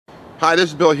Hi,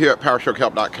 this is Bill here at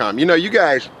PowerStrokeHelp.com. You know, you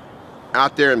guys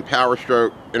out there in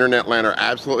PowerStroke internet land are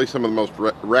absolutely some of the most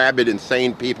rabid,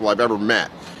 insane people I've ever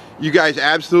met. You guys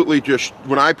absolutely just,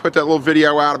 when I put that little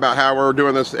video out about how we're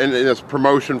doing this and this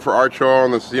promotion for Archoil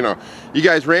and this, you know, you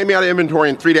guys ran me out of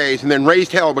inventory in 3 days and then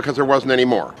raised hell because there wasn't any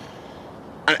more.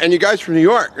 And you guys from New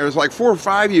York, there was like 4 or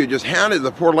 5 of you just hounded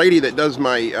the poor lady that does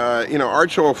my, you know,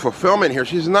 Archoil fulfillment here.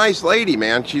 She's a nice lady,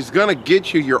 man. She's gonna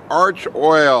get you your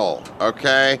Archoil,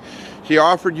 okay? She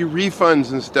offered you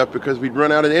refunds and stuff because we'd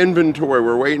run out of inventory.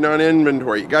 We're waiting on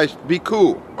inventory. You guys, be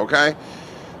cool, okay?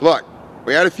 Look,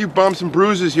 we had a few bumps and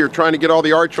bruises here trying to get all the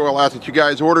Archoil out that you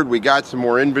guys ordered. We got some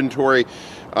more inventory.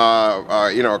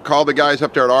 You know, called the guys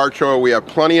up there at Archoil. We have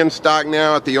plenty in stock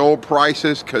now at the old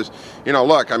prices because, you know,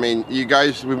 look, I mean, you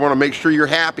guys, we want to make sure you're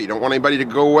happy. Don't want anybody to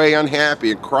go away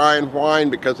unhappy and cry and whine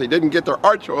because they didn't get their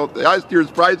Archoil at the last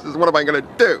year's prices. What am I going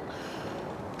to do?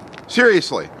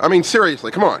 Seriously. I mean,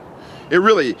 seriously, come on. It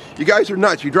really, you guys are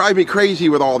nuts. You drive me crazy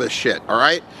with all this shit, all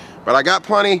right? But I got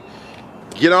plenty.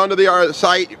 Get onto the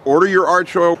site, order your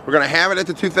Archoil. We're going to have it at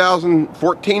the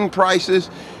 2014 prices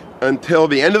until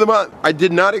the end of the month. I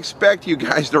did not expect you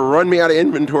guys to run me out of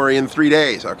inventory in 3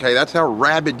 days, okay? That's how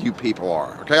rabid you people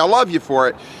are, okay? I love you for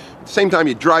it. At the same time,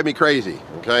 you drive me crazy,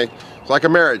 okay? It's like a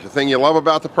marriage. The thing you love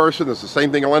about the person is the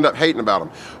same thing you'll end up hating about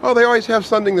them. Oh, they always have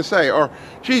something to say. Or,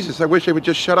 Jesus, I wish they would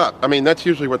just shut up. I mean, that's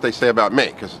usually what they say about me,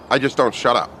 because I just don't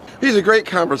shut up. He's a great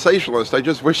conversationalist. I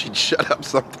just wish he'd shut up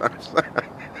sometimes.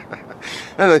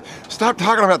 And stop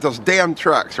talking about those damn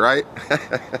trucks, right?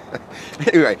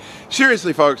 Anyway,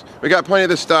 seriously, folks, we got plenty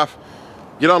of this stuff.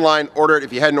 Get online, order it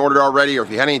if you hadn't ordered already, or if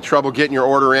you had any trouble getting your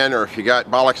order in, or if you got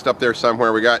bollocksed up there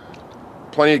somewhere. We got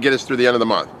plenty to get us through the end of the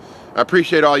month. I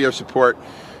appreciate all your support,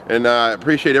 and I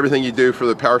appreciate everything you do for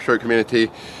the PowerStroke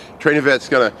community. Training Vet's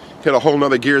gonna hit a whole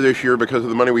nother gear this year because of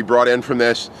the money we brought in from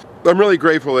this. I'm really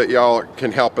grateful that y'all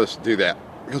can help us do that,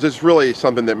 because it's really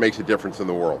something that makes a difference in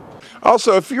the world.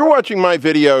 Also, if you're watching my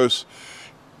videos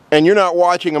and you're not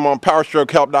watching them on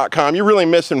PowerStrokeHelp.com, you're really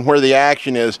missing where the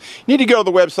action is. You need to go to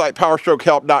the website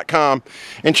PowerStrokeHelp.com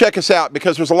and check us out,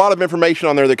 because there's a lot of information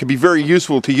on there that could be very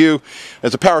useful to you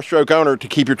as a PowerStroke owner to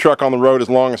keep your truck on the road as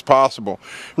long as possible.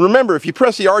 And remember, if you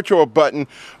press the Archoil button,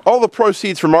 all the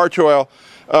proceeds from Archoil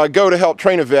go to help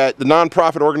Train a Vet, the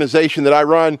nonprofit organization that I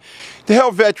run to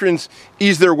help veterans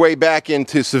ease their way back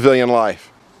into civilian life.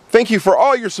 Thank you for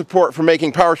all your support for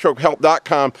making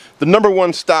PowerStrokeHelp.com the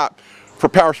 #1 stop for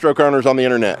PowerStroke owners on the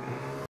internet.